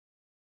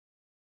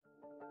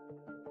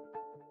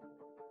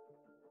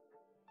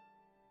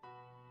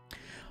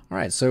All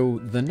right, so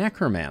the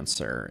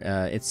Necromancer.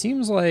 It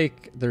seems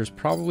like there's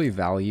probably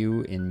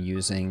value in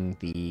using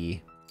the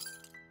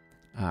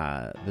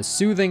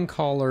Soothing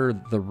Collar,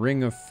 the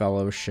Ring of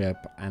Fellowship,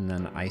 and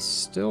then I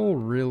still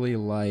really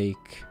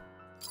like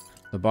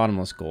the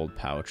Bottomless Gold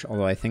Pouch,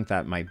 although I think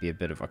that might be a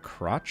bit of a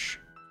crutch.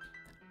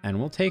 And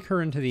we'll take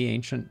her into the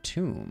Ancient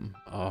Tomb.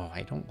 Oh,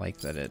 I don't like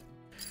that it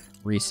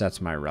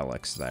resets my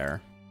relics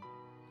there.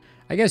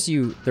 I guess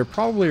there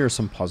probably are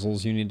some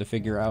puzzles you need to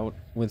figure out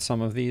with some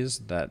of these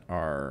that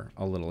are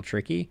a little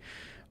tricky.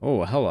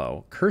 Oh,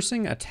 hello.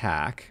 Cursing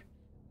attack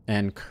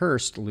and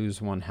cursed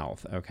lose 1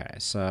 health. Okay,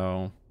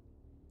 so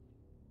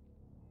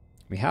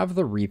we have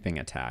the reaping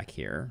attack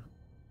here.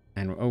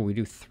 And oh, we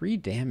do 3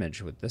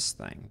 damage with this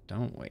thing,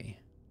 don't we?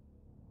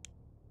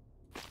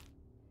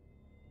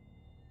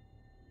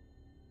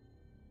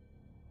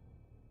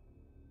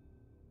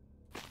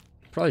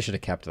 Probably should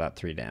have kept that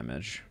 3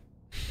 damage.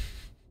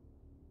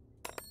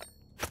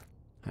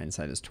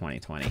 Hindsight is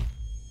 20/20.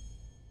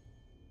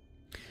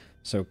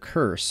 So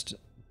cursed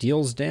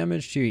deals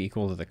damage to you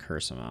equal to the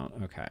curse amount.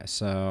 Okay,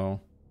 so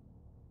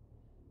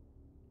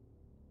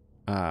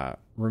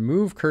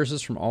remove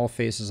curses from all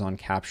faces on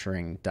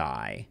capturing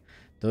die.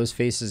 Those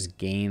faces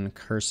gain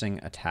cursing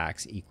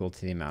attacks equal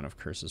to the amount of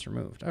curses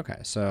removed. Okay,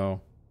 so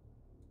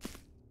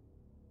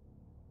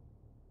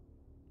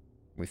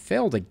we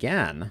failed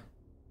again.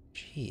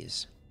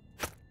 Jeez.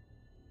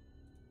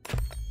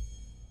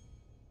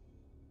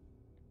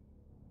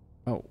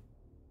 Oh,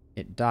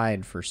 it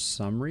died for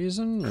some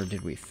reason, or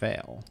did we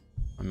fail?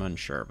 I'm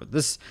unsure, but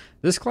this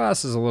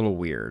class is a little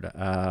weird.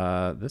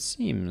 This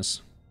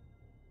seems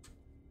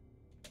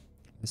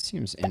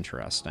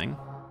interesting.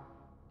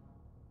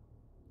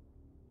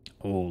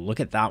 Oh, look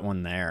at that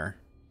one there.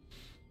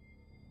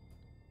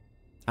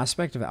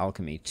 Aspect of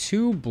Alchemy.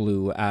 2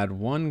 blue, add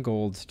 1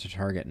 gold to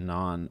target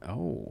non.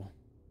 Oh.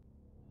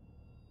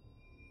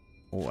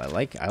 Oh, I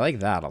like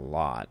that a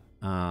lot.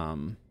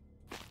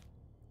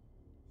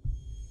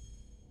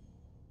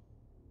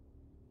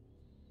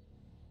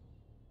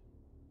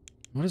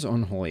 What is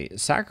Unholy?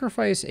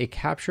 Sacrifice a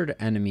captured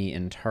enemy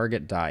in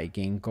target die.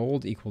 Gain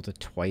gold equal to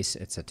twice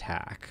its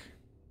attack.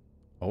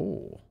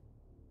 Oh.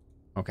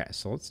 Okay,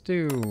 so let's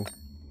do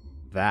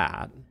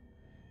that.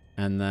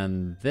 And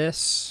then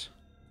this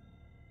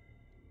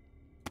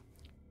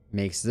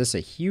makes this a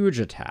huge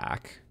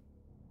attack.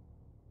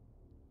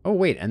 Oh,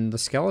 wait, and the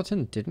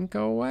skeleton didn't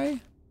go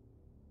away?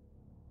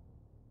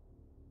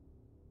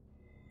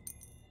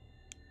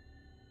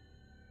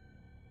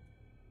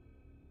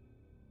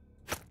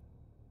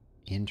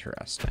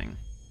 Interesting.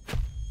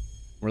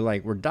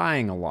 We're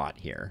dying a lot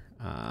here.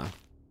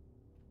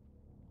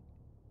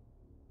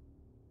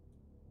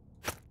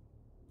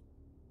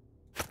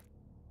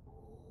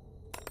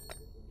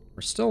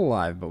 We're still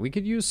alive, but we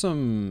could use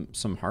some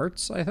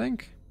hearts, I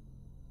think.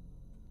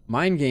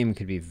 Mind Game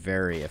could be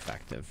very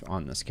effective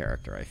on this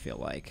character, I feel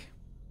like.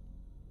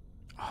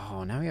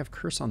 Oh, now we have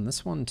curse on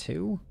this one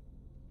too?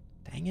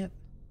 Dang it.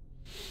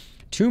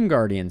 Tomb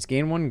Guardians.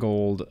 Gain 1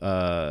 gold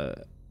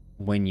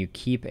when you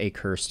keep a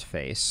cursed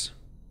face.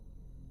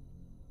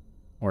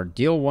 Or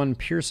deal 1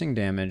 piercing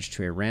damage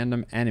to a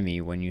random enemy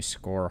when you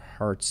score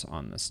hearts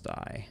on this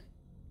die.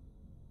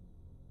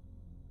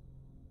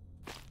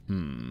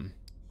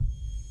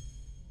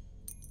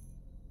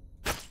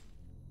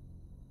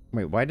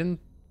 Wait, why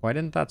didn't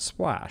that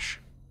splash?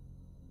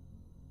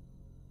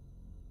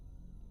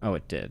 Oh,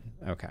 it did.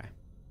 Okay.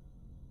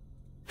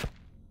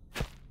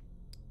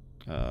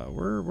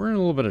 We're in a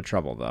little bit of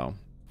trouble though.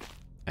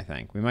 I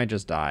think we might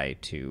just die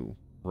to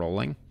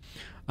rolling.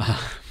 Okay,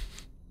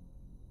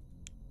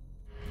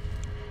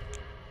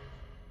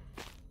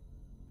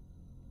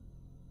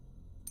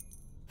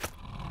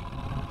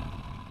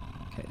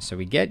 so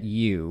we get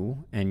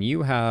you, and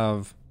you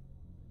have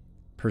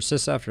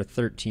persist after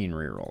 13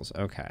 rerolls.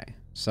 Okay,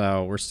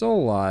 so we're still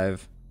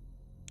alive,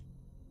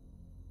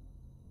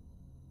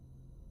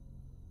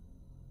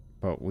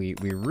 but we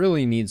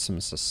really need some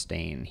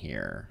sustain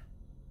here.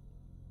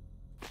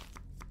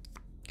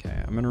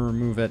 Okay, I'm gonna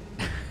remove it.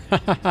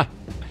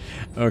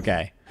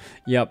 Okay,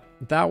 yep,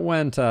 that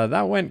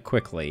went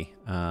quickly.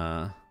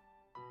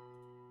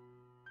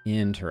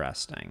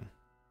 Interesting.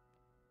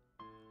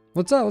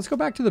 Let's go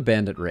back to the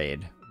bandit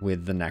raid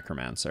with the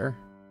Necromancer.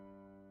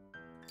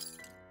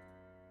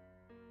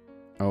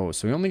 Oh,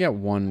 so we only get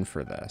 1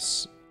 for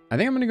this. I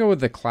think I'm gonna go with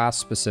the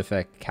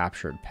class-specific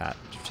captured pet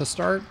to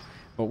start,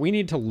 but we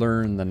need to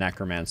learn the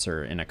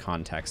Necromancer in a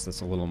context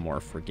that's a little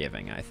more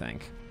forgiving, I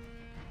think.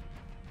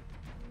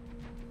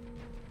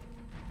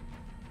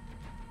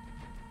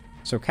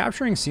 So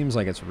capturing seems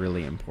like it's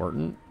really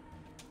important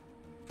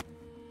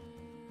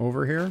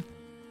over here.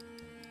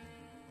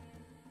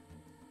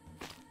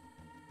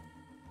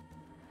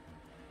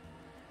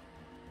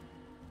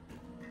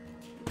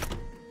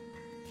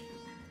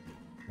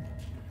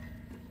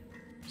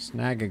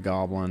 Snag a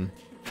goblin.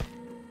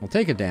 We'll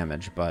take a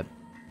damage, but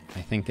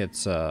I think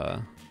it's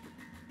I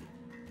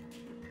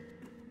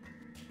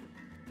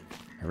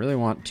really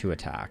want 2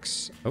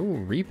 attacks. Oh,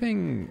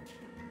 reaping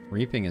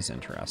is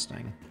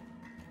interesting.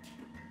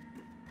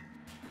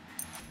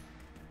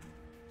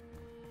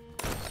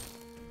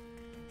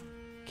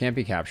 Can't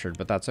be captured,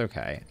 but that's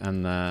okay.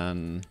 And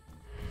then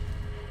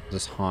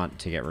this haunt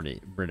to get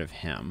rid of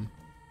him.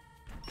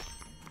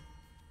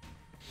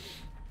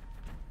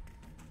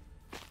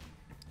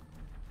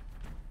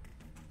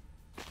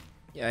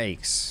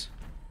 Yikes.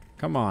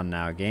 Come on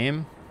now,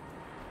 game.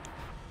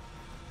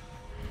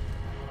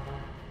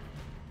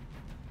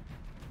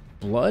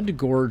 Blood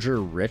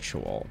Gorger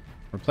Ritual.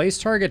 Replace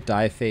target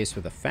die face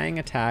with a Fang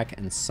attack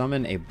and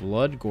summon a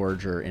Blood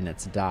Gorger in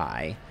its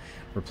die.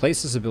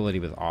 Replace this ability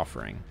with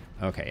Offering.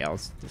 Okay, yeah,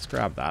 let's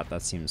grab that.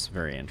 That seems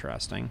very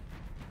interesting.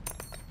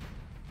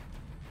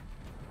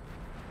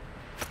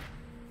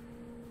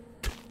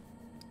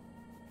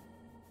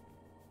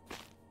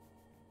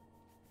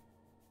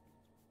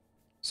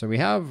 So we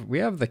have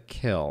the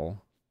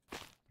kill.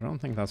 I don't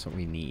think that's what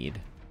we need.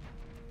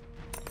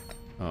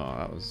 Oh,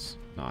 that was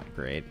not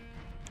great.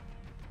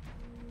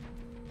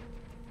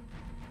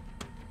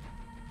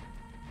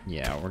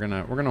 Yeah, we're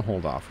gonna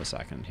hold off a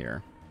second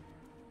here.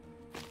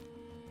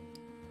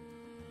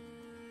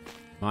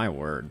 My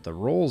word, the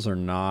rolls are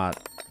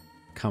not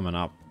coming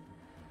up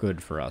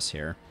good for us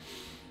here.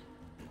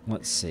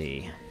 Let's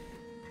see.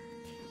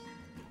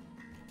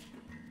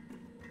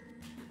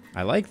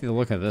 I like the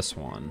look of this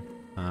one.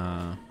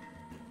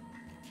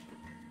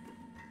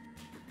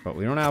 But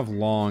we don't have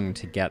long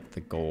to get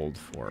the gold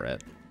for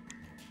it.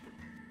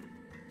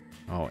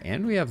 Oh,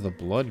 and we have the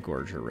Blood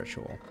Gorger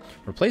Ritual.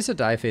 Replace a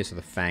die face with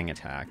a Fang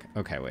attack.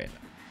 Okay, wait.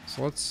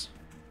 So let's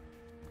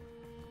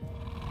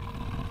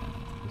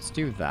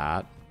do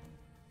that.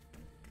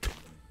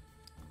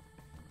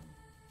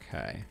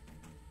 Okay.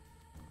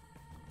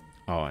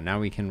 Oh, and now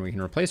we can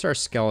replace our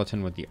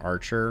skeleton with the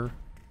archer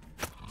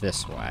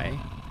this way.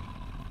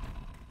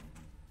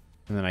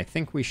 And then I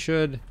think we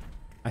should...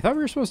 I thought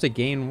we were supposed to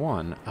gain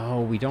 1. Oh,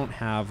 we don't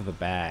have the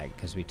bag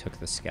because we took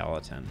the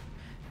skeleton.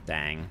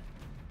 Dang.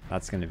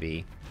 That's going to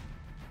be...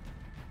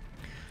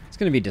 It's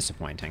going to be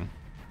disappointing.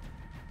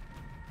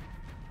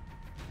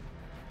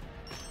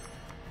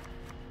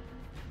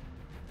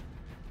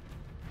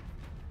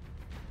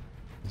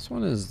 This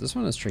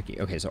one is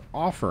tricky. Okay, so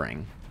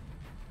Offering.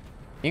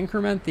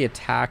 Increment the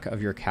attack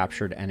of your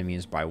captured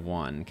enemies by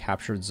 1.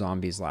 Captured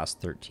zombies last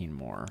 13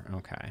 more.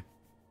 Okay.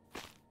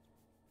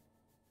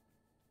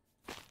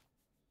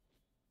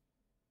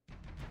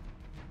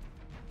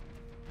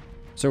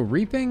 So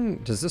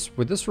Reaping,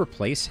 would this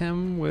replace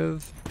him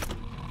with...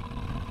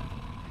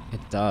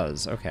 It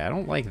does. Okay, I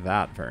don't like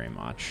that very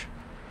much.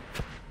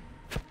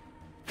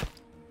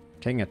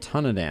 Taking a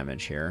ton of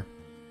damage here.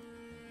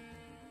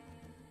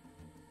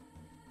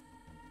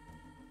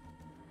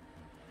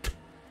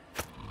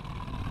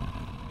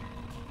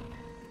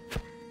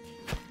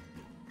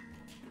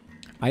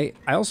 I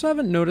also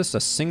haven't noticed a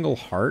single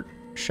heart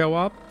show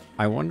up.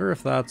 I wonder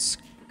if that's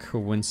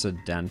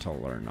coincidental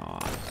or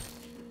not.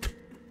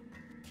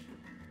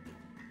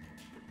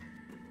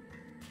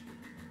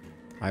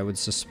 I would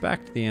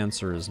suspect the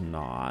answer is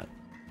not.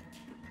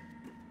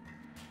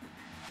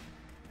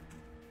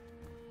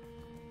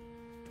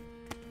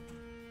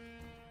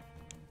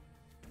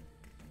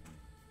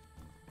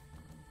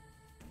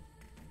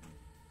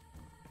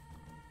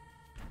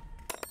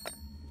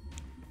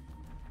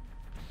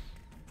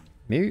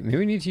 Maybe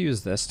we need to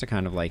use this to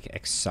kind of like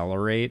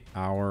accelerate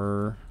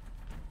ourselves.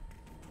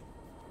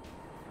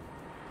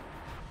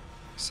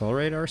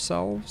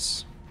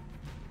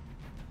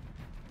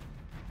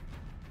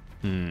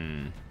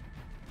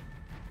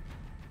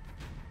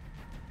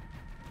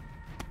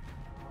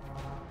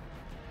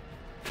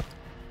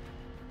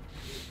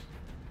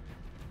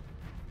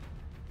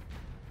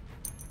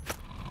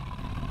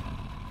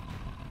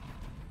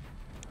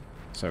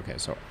 So okay,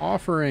 so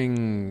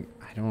Offering,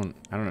 I don't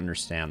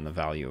understand the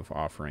value of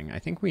Offering. I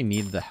think we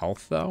need the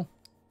health though.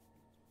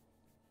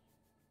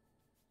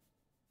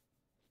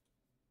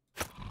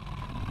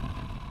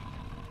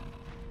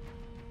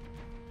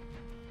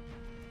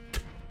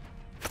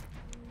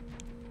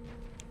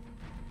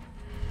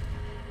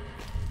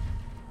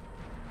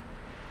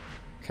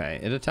 Okay,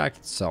 it attacked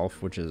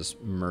itself, which is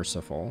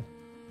merciful.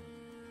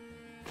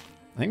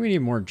 I think we need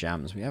more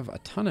gems. We have a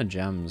ton of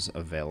gems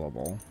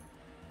available.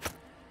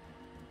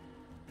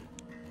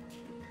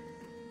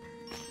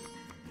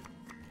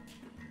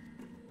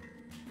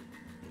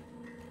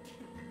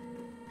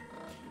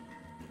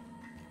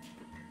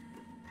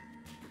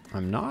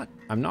 I'm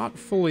not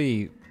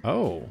fully...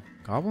 Oh,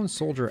 Goblin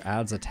Soldier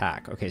adds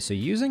attack. Okay, so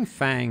using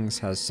Fangs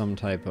has some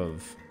type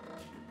of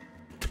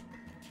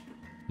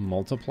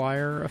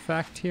multiplier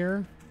effect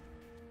here.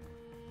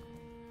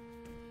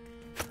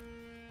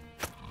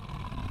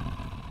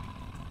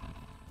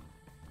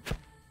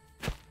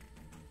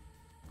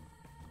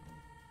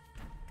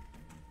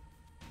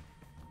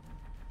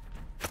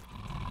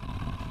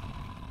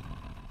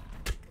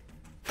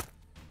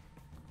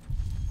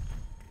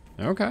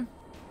 Okay.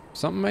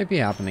 Something might be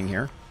happening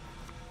here.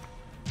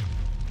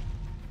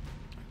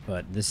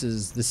 But this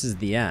is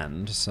the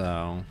end,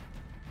 so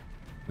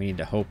we need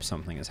to hope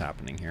something is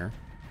happening here.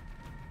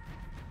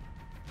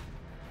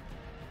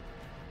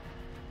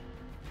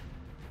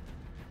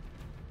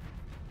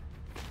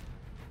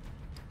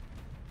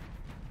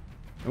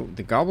 Oh,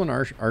 the Goblin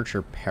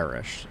Archer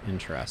perished.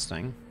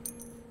 Interesting.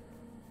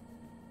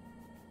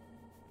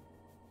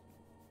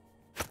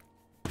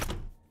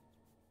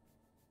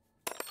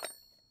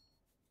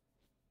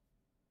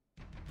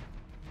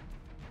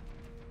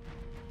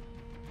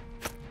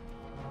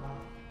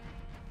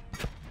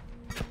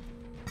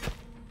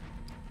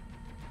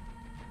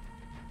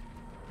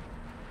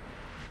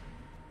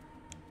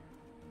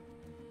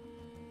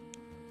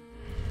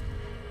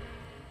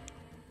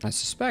 I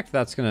suspect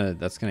that's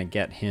gonna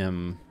get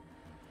him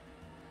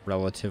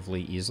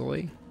relatively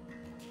easily.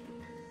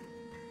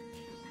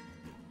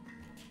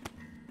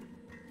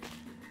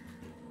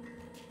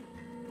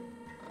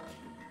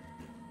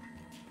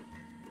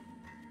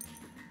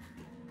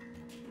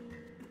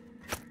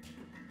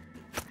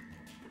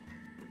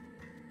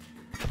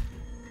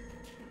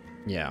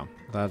 Yeah,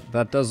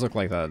 that does look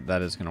like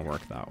that is gonna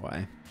work that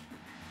way.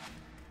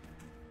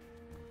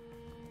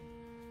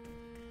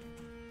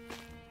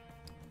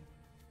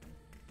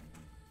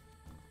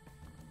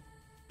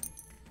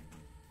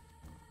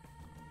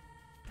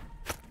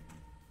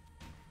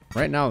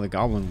 Right now, the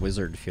Goblin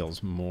Wizard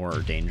feels more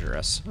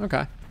dangerous.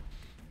 Okay.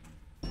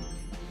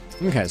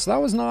 Okay, so that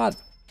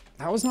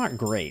was not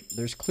great.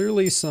 There's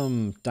clearly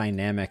some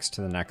dynamics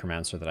to the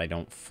Necromancer that I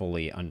don't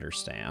fully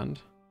understand.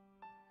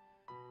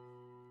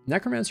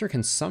 Necromancer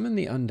can summon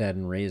the undead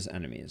and raise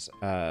enemies.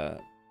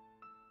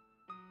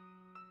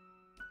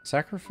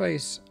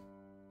 Sacrifice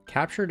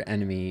captured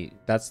enemy.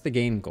 That's the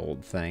gain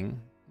gold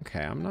thing.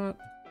 Okay, I'm not...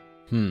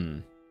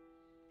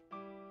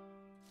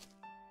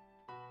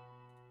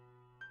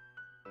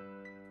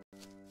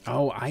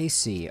 Oh, I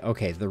see.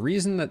 Okay, the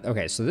reason that...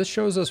 Okay, so this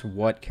shows us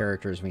what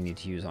characters we need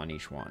to use on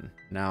each one.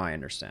 Now I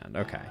understand.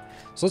 Okay.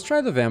 So let's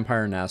try the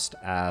Vampire Nest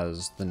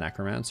as the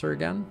Necromancer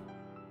again.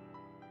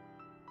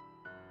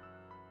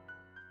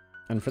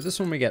 And for this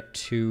one we get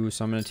 2,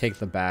 so I'm going to take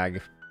the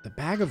bag. The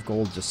bag of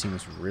gold just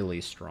seems really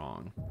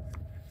strong.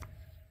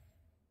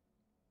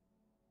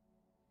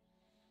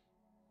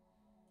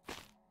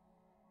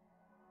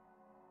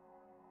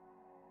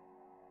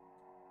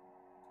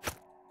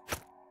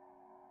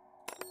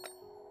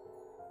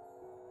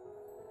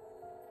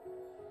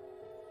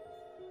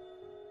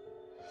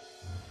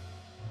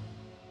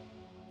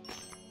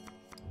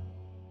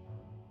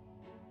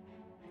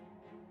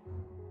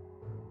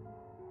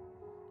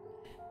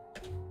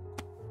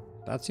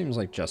 That seems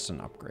like just an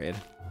upgrade.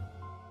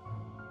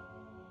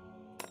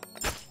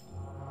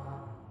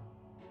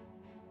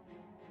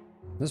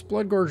 This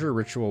Bloodgorger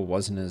ritual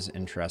wasn't as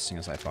interesting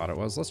as I thought it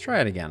was. Let's try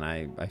it again.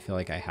 I feel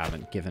like I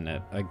haven't given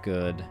it a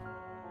good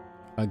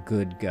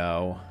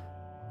go.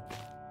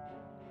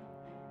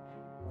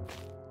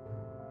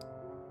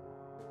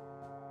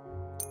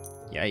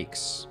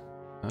 Yikes.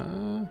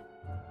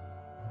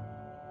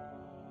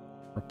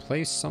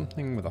 Replace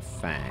something with a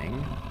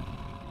fang.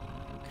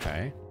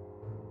 Okay.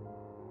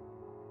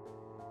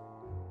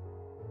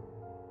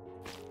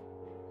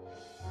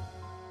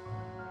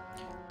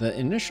 The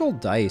initial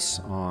dice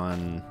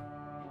on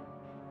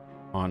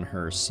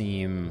her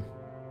seem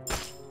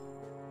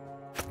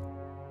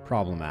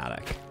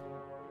problematic.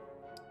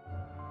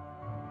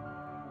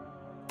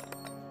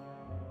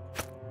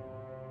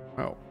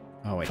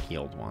 Oh, it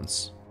healed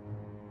once.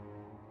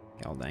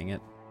 God dang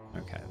it.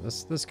 Okay,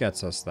 this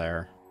gets us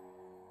there.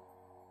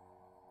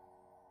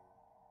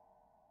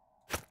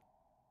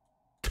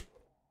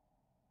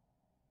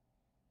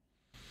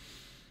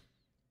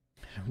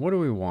 What do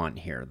we want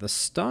here? The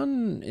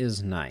stun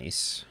is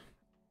nice.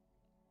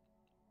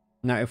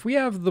 Now, if we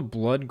have the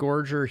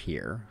Bloodgorger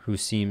here, who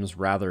seems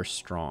rather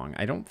strong,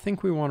 I don't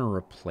think we want to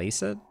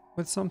replace it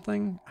with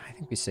something. I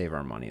think we save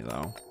our money,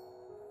 though.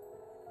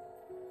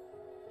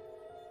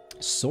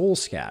 Soul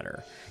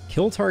Scatter.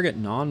 Kill target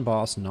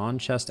non-boss,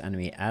 non-chest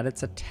enemy. Add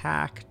its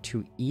attack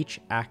to each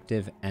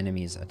active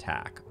enemy's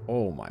attack.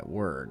 Oh, my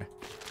word.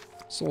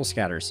 Soul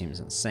Scatter seems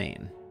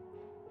insane.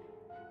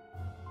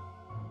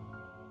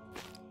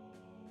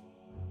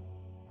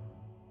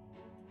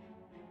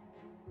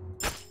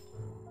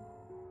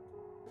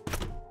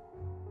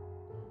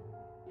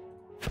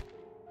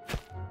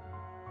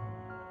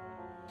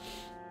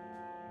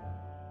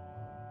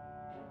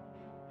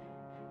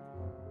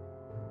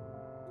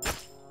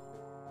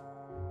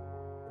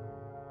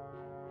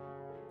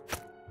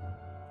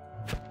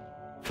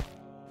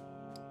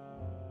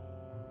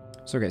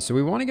 Okay, so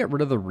we want to get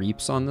rid of the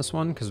Reaps on this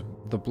one, because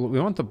we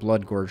want the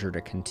Bloodgorger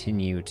to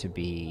continue to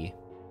be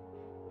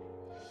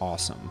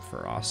awesome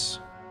for us.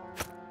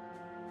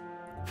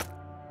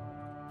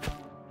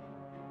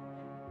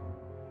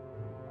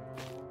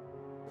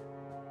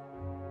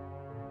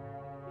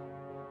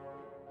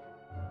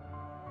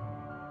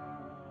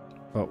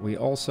 But we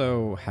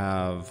also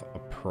have a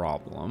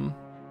problem,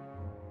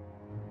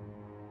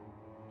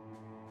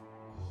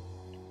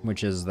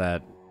 which is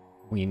that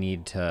we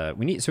need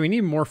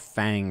more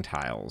fang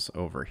tiles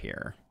over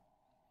here.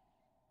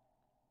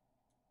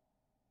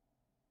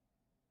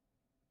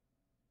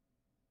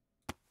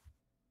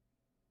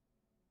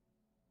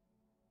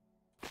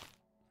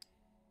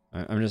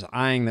 I'm just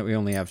eyeing that we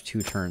only have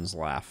 2 turns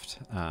left,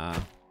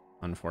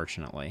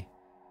 unfortunately.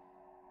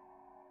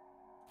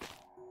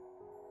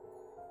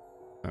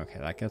 Okay,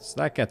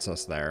 that gets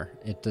us there.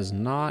 It does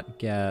not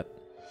get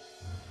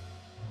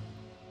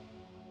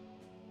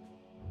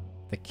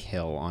the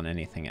kill on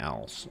anything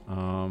else.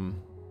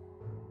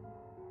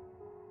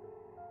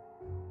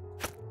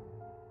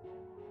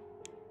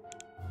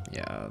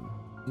 Yeah,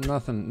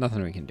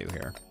 nothing we can do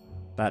here.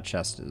 That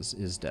chest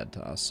is dead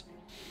to us.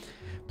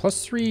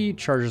 +3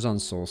 charges on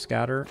Soul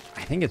Scatter.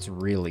 I think it's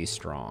really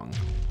strong.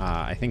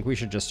 I think we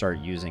should just start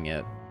using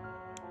it.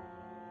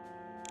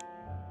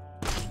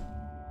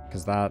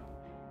 Because that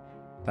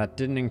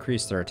didn't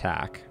increase their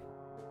attack.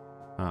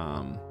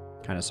 Kind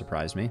of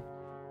surprised me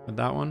with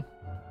that one.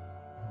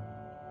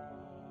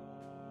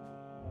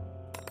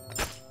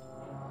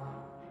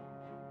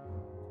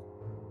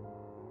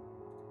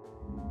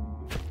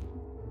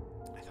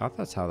 I thought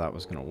that's how that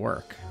was going to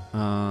work.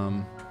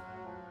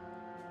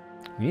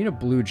 We need a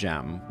blue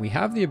gem. We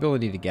have the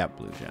ability to get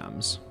blue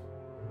gems.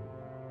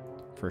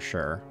 For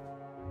sure.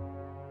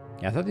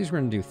 Yeah, I thought these were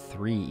going to do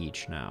 3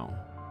 each now.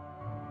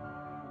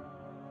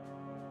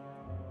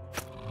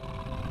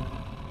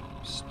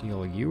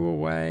 Steal you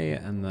away,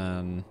 and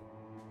then...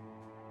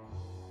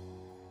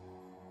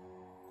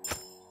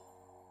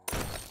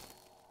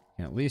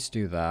 can at least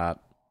do that.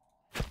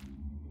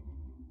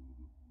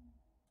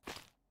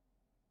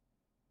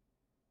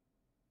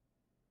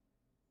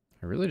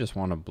 I really just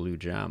want a blue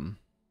gem.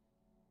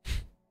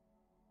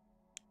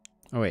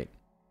 Oh, wait.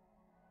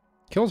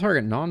 Kill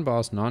target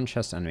non-boss,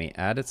 non-chest enemy.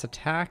 Add its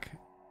attack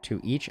to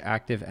each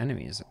active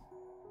enemy's.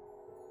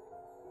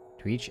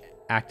 To each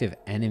active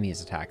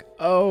enemy's attack.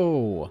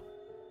 Oh!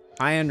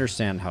 I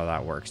understand how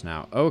that works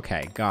now.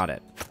 Okay, got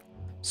it.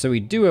 So we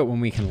do it when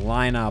we can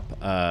line up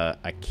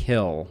a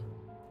kill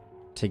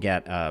to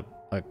get a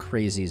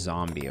crazy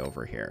zombie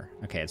over here.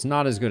 Okay, it's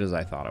not as good as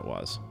I thought it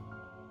was.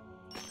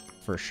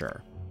 For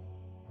sure.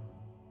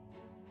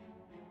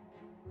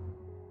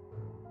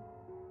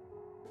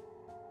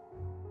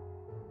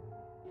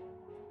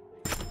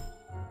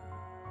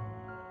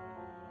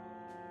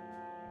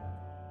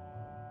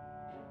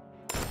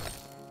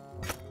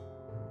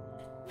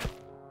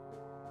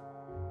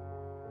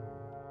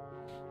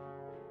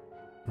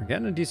 We're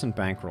getting a decent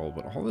bankroll,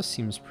 but all this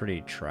seems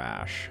pretty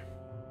trash.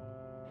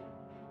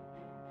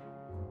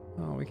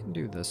 Oh, we can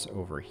do this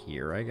over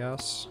here, I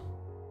guess.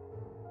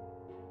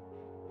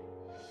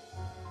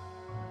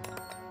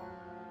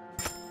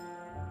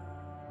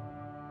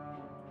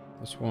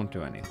 This won't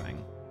do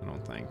anything, I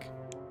don't think.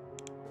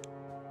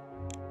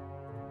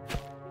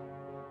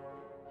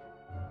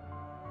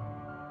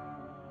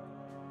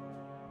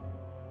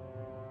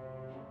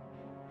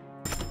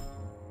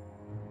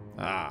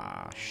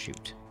 Ah,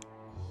 shoot.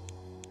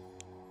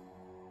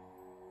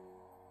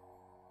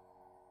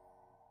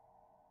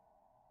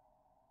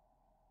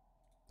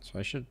 So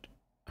I should...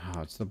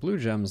 oh, it's the blue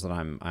gems that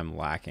I'm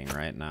lacking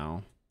right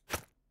now.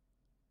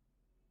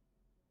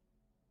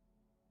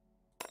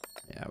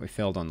 Yeah, we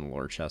failed on the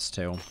lore chest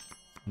too,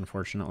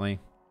 unfortunately.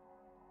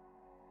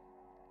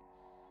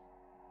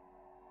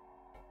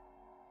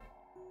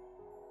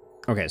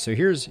 Okay, so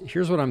here's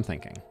what I'm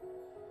thinking.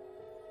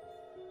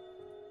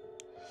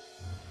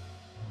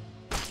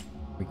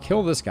 We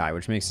kill this guy,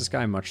 which makes this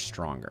guy much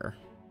stronger.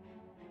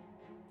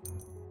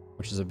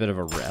 Which is a bit of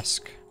a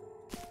risk.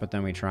 But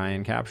then we try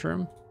and capture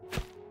him.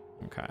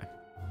 Okay.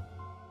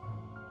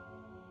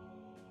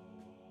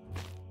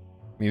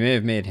 We may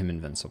have made him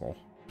invincible.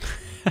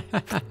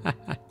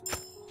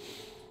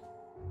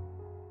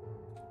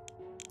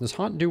 Does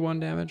Haunt do 1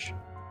 damage?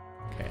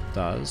 Okay, it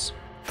does.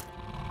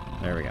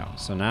 There we go.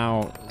 So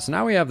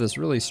now we have this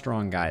really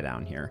strong guy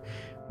down here.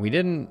 We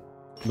didn't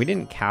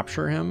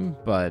capture him,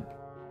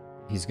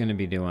 but he's going to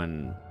be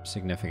doing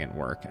significant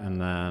work.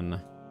 And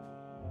then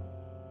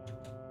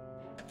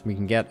we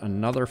can get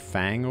another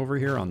Fang over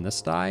here on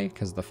this die,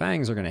 because the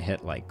Fangs are going to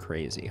hit like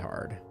crazy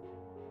hard.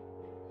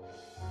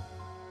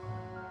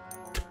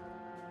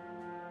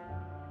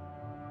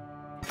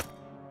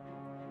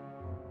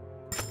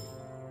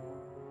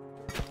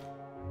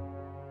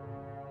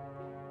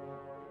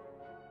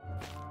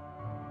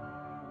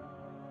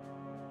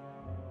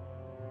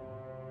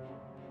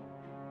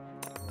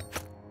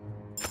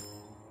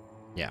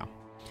 Yeah.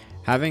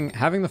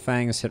 Having the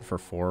Fangs hit for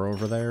 4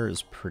 over there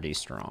is pretty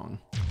strong.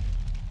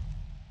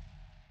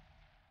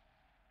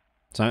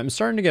 So I'm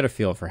starting to get a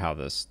feel for how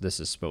this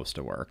is supposed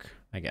to work,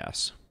 I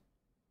guess.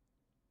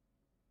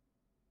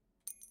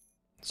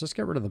 Let's just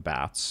get rid of the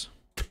bats.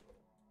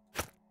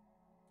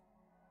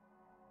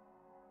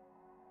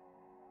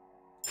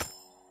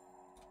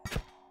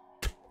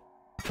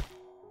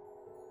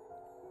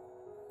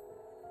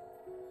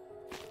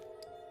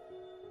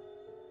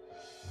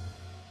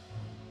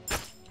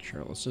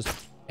 Sure, let's just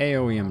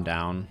AoE him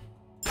down.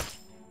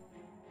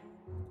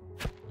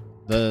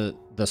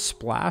 The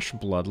splash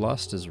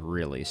bloodlust is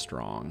really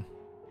strong.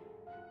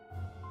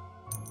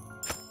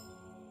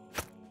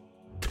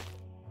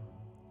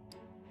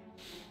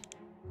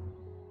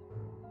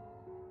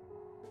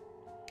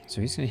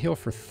 So he's going to heal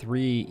for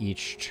 3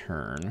 each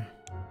turn.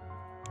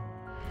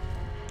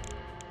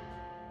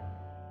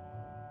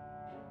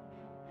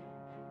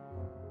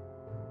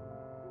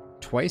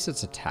 twice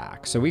its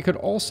attack. So we could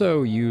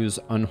also use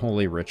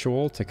Unholy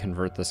Ritual to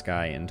convert this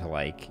guy into,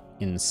 like,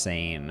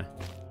 insane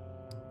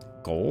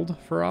gold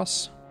for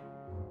us.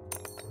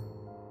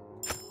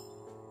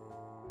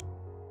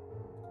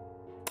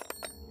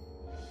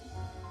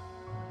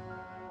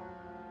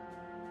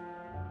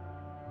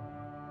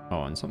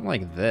 Oh, and something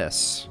like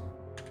this.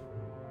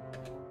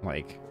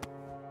 Like,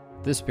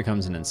 this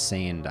becomes an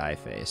insane die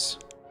face.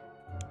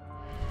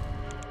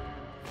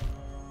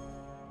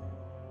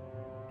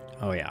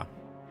 Oh yeah,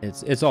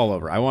 it's all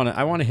over. I want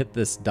to hit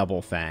this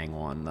double fang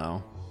one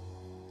though.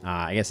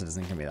 I guess it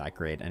isn't gonna be that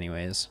great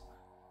anyways.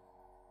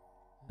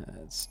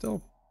 It's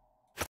still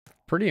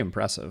pretty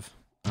impressive.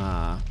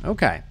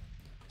 Okay,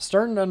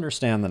 starting to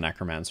understand the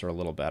Necromancer a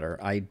little better.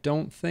 I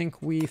don't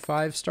think we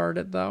 5-starred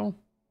it though.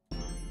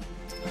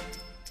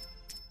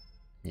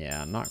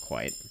 Yeah, not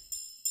quite.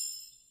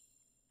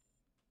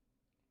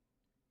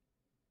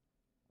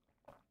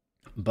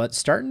 But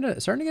starting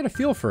to get a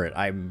feel for it.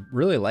 I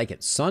really like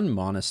it. Sun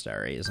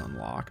Monastery is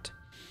unlocked.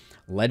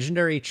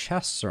 Legendary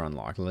chests are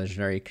unlocked.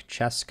 Legendary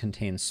chests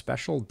contain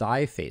special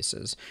die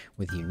faces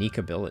with unique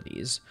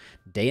abilities.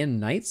 Day and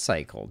night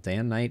cycle. Day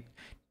and night.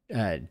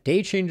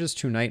 Day changes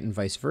to night and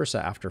vice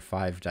versa after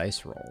 5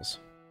 dice rolls.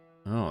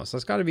 Oh, so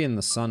it's got to be in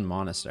the Sun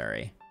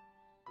Monastery.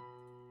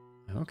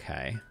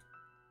 Okay.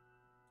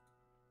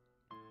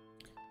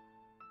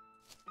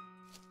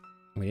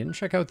 We didn't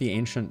check out the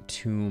Ancient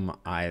Tomb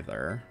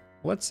either.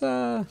 Let's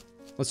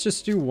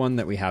just do one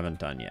that we haven't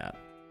done yet.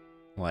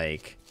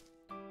 Like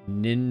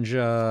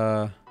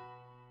Ninja.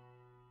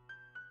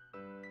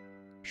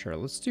 Sure,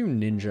 let's do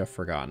Ninja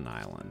Forgotten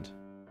Island.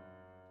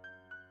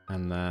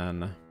 And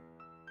then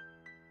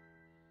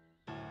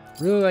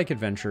really like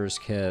Adventurer's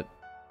Kit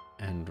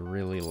and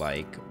really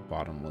like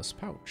Bottomless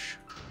Pouch.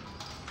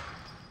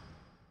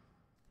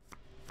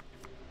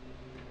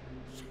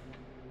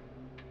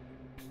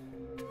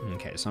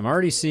 Okay, so I'm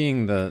already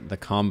seeing the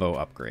combo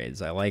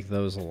upgrades. I like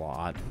those a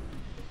lot.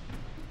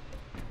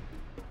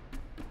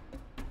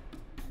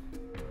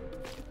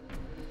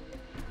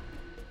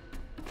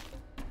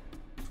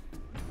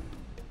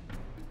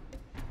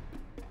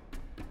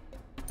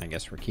 I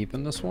guess we're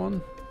keeping this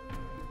one.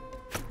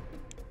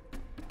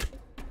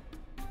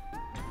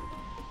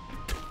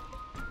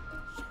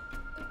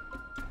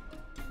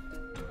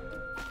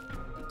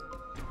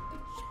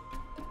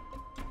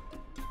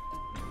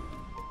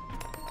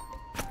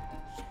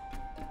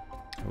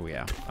 Oh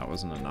yeah, that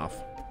wasn't enough.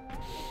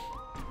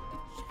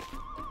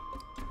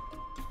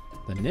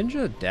 The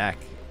ninja deck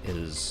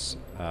is,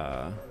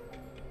 I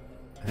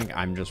think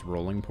I'm just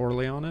rolling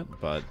poorly on it,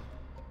 but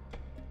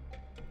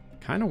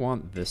kind of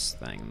want this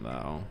thing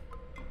though.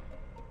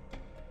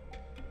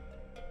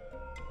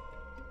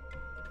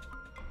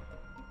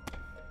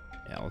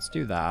 Yeah, let's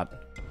do that.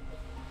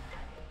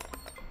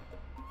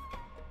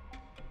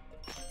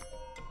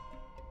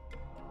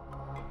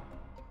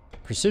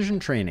 Precision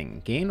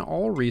training. Gain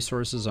all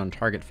resources on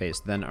target face,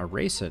 then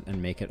erase it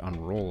and make it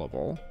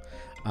unrollable.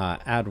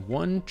 Add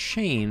 1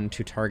 chain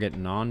to target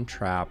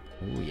non-trap.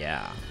 Oh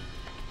yeah.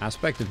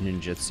 Aspect of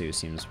ninjutsu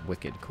seems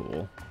wicked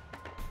cool.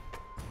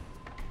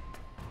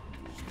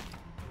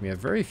 We have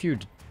very few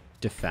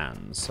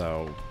defend,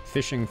 so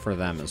fishing for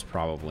them is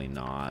probably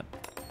not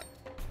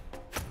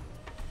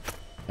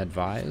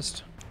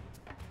advised.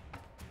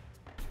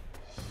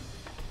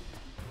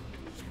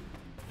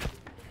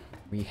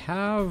 We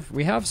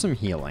have some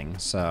healing,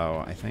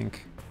 so I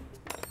think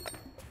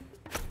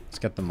let's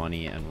get the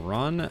money and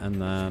run,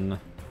 and then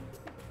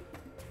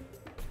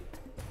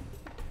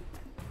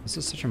this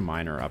is such a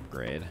minor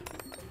upgrade.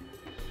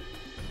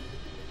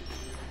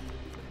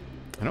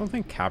 I don't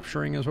think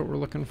capturing is what we're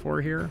looking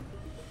for here.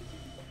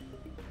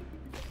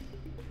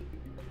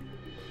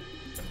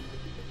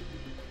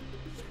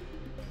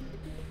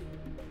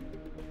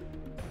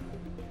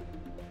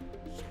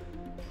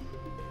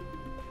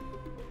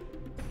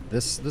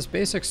 This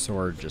basic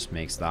sword just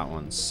makes that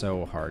one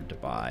so hard to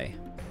buy.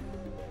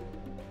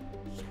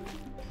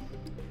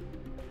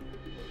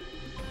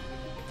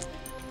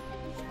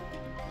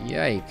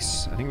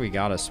 Yikes. I think we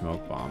got a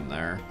smoke bomb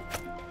there.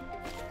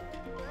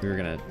 We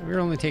were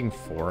only taking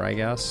 4, I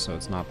guess, so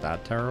it's not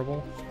that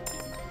terrible.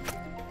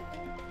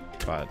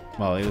 But,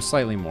 well, it was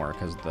slightly more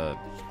because the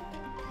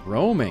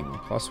roaming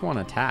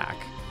 +1 attack.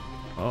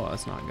 Oh,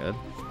 that's not good.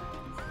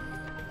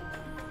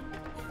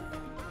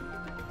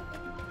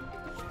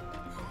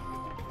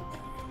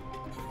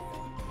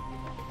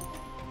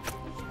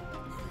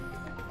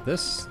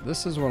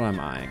 This is what I'm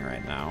eyeing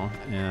right now,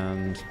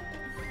 and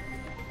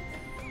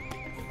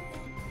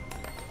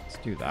let's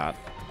do that.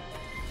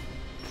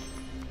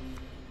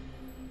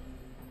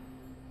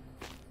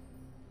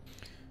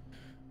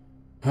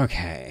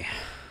 Okay.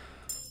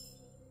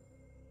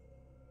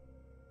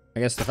 I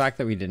guess the fact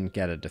that we didn't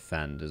get a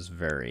defend is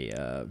very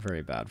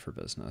bad for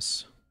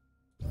business.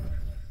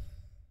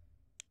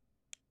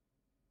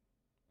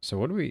 So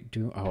what do we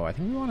do? Oh, I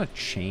think we want to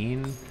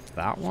chain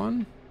that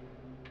one.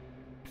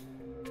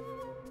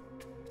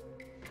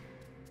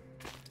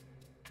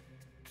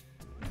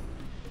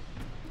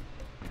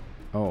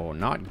 Oh,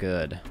 not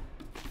good.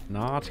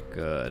 Not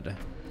good.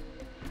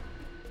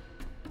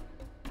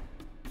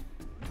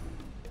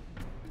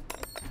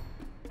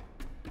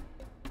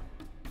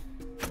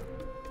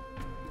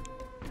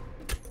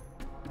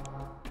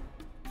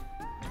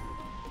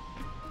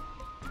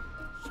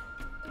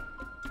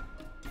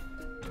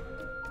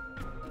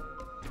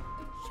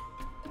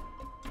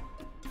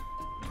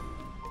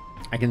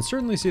 I can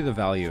certainly see the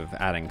value of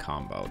adding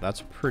combo.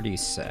 That's pretty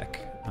sick.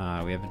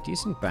 We have a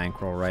decent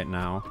bankroll right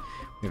now.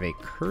 We have a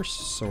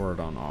cursed sword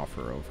on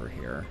offer over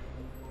here.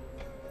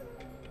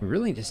 We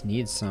really just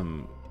need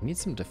some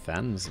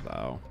defense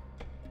though.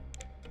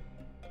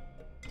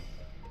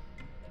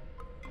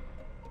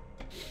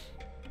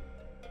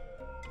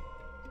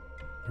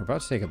 We're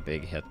about to take a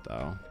big hit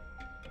though.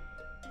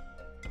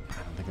 I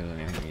don't think there's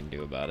anything we can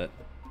do about it.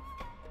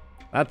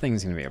 That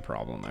thing's gonna be a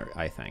problem,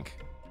 I think.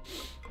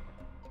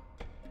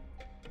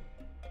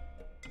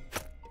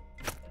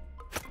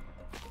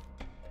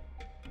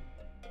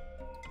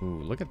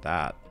 Ooh, look at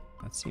that.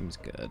 That seems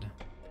good.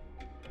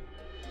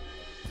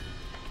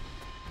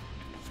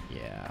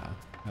 Yeah.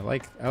 I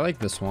like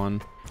this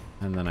one.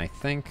 And then I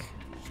think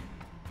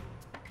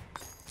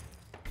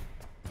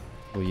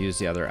we'll use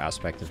the other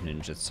aspect of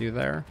ninjutsu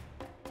there.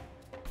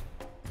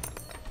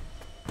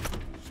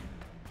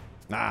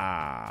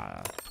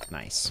 Ah,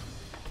 nice.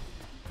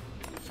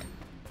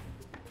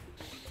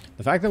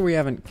 The fact that we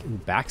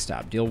haven't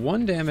backstabbed. Deal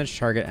 1 damage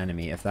target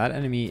enemy. If that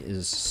enemy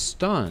is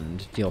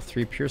stunned, deal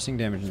 3 piercing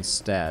damage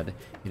instead.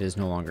 It is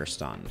no longer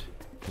stunned.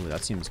 Ooh,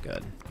 that seems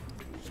good.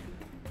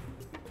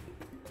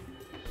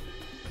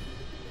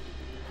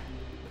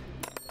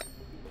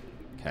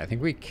 Okay, I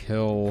think we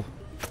kill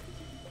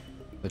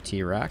the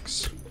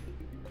T-Rex.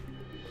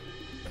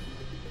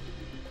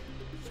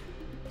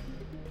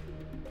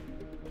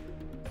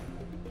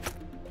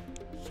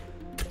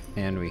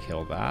 And we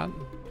kill that.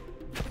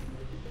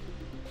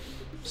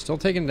 Still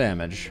taking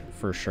damage,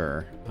 for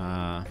sure.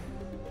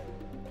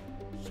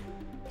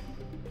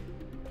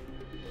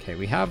 Okay,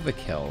 we have the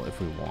kill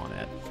if we want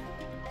it.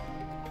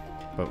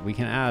 But we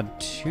can add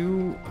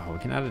 2... Oh, we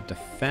can add a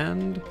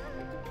defend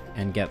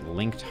and get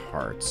linked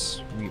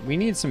hearts. We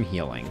need some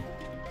healing.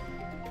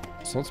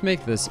 So let's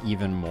make this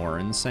even more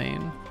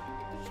insane.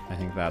 I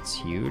think that's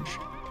huge.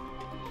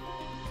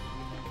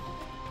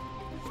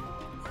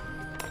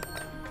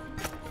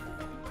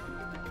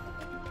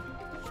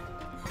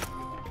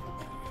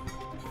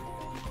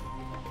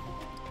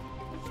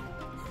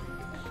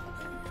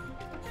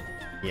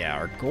 Yeah,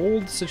 our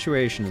gold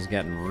situation is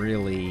getting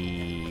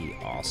really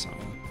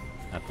awesome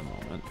at the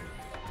moment.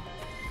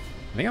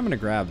 I think I'm going to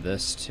grab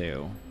this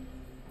too.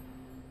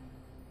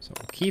 So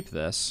we'll keep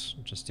this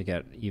just to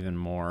get even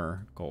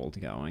more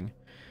gold going.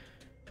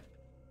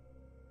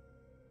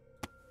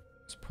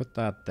 Let's put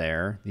that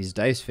there. These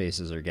dice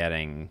faces are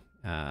getting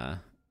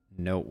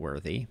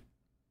noteworthy.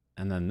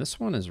 And then this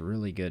one is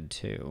really good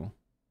too.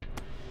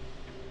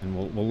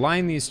 And we'll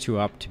line these two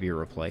up to be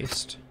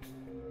replaced.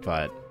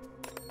 But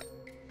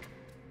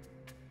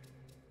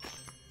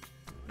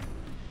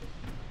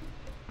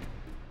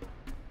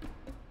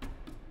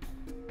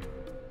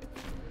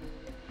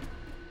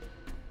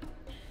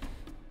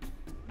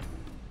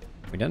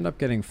we'd end up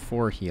getting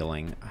 4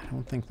 healing. I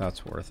don't think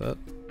that's worth it.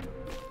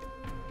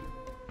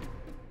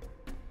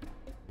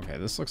 Okay,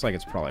 this looks like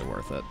it's probably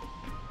worth it.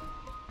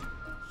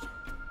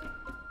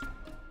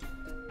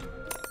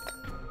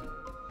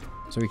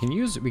 So we can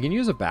use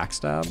a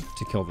backstab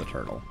to kill the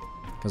turtle,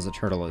 because the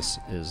turtle is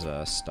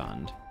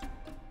stunned.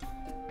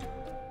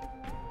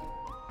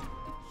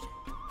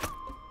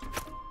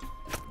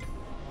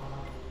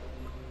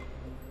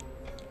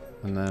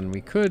 And then we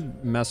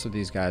could mess with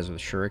these guys with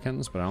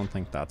shurikens, but I don't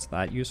think that's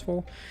that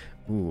useful.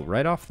 Ooh,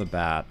 right off the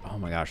bat. Oh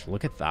my gosh,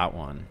 look at that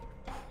one.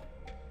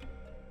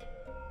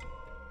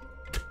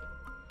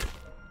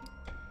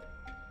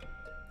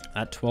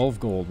 That 12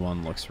 gold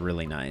one looks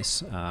really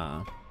nice.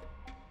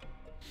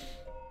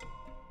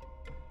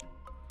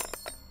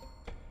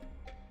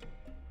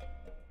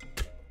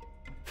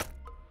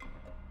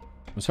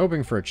 Was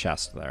hoping for a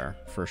chest there,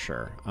 for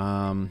sure.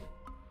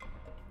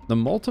 The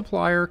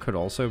multiplier could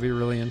also be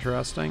really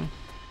interesting.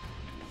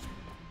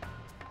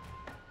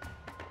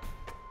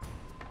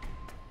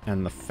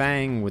 And the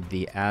fang with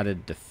the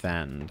added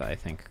defend, I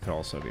think, could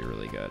also be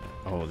really good.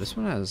 Oh, this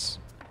one has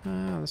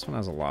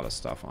a lot of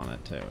stuff on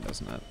it too,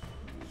 doesn't it?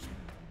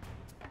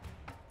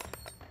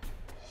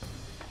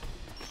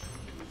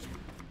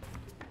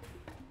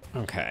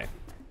 Okay.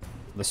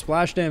 The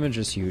splash damage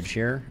is huge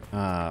here,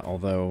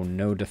 although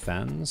no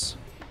defends.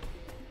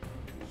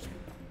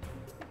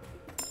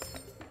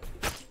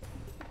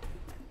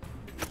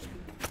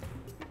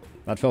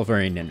 That felt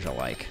very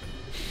ninja-like.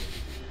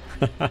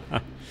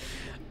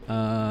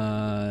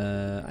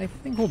 I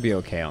think we'll be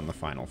okay on the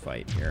final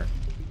fight here.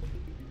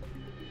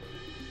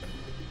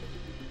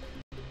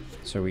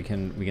 So we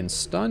can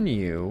stun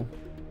you.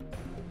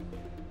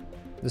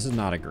 This is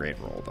not a great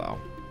roll, though.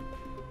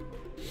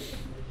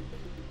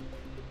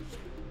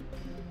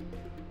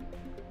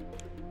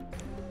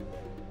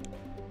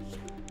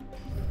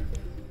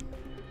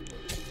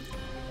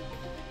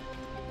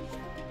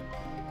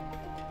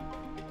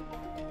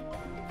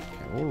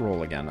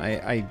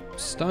 again. I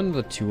stunned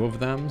the 2 of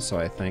them, so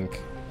I think...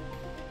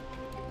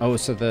 Oh,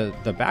 so the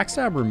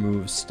backstab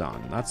removes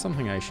stun. That's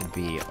something I should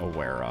be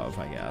aware of,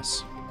 I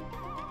guess.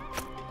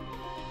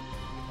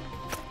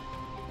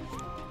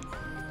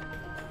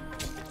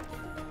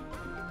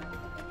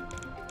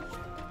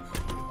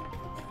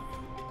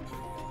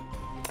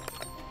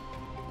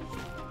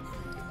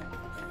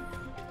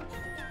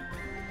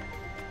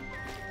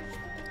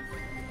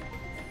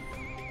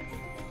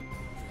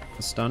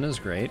 The stun is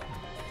great.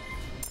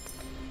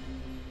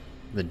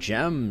 The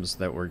gems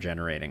that we're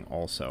generating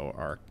also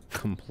are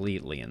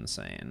completely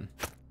insane.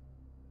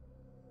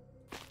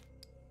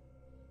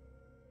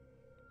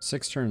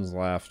 6 turns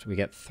left. We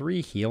get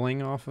 3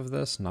 healing off of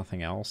this.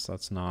 Nothing else.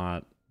 That's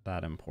not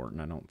that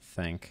important, I don't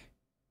think.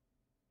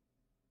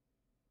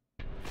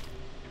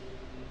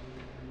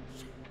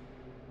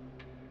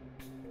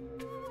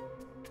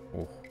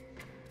 Oh.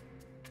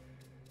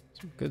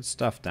 Some good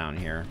stuff down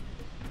here.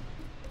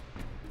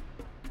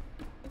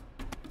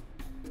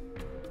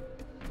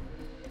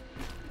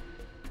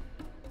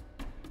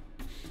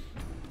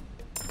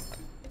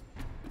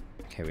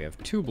 Okay, we have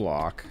 2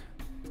 block.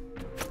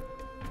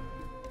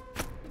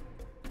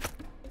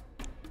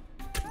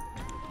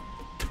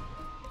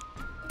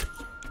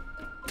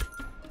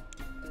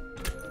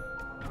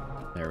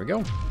 There we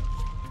go.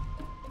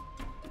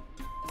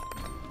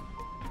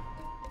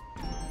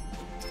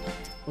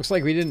 Looks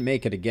like we didn't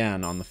make it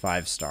again on the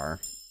 5-star.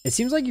 It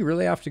seems like you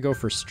really have to go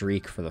for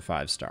streak for the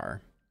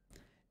 5-star.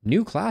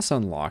 New class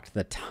unlocked,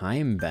 the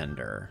Time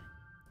Bender.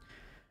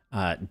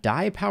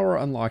 Die power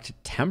unlocked,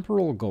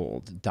 temporal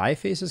gold. Die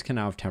faces can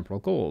now have temporal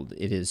gold.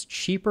 It is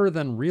cheaper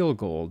than real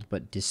gold,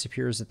 but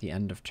disappears at the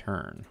end of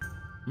turn.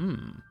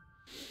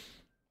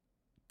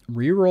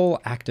 Reroll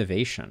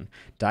activation.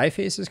 Die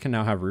faces can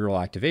now have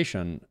reroll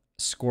activation.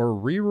 Score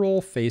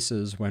reroll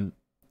faces when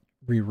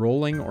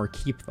rerolling or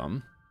keep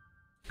them.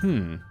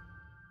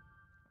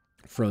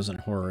 Frozen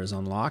horror is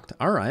unlocked.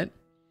 All right.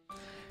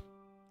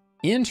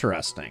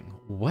 Interesting.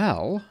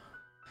 Well,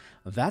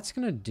 that's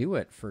going to do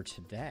it for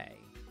today.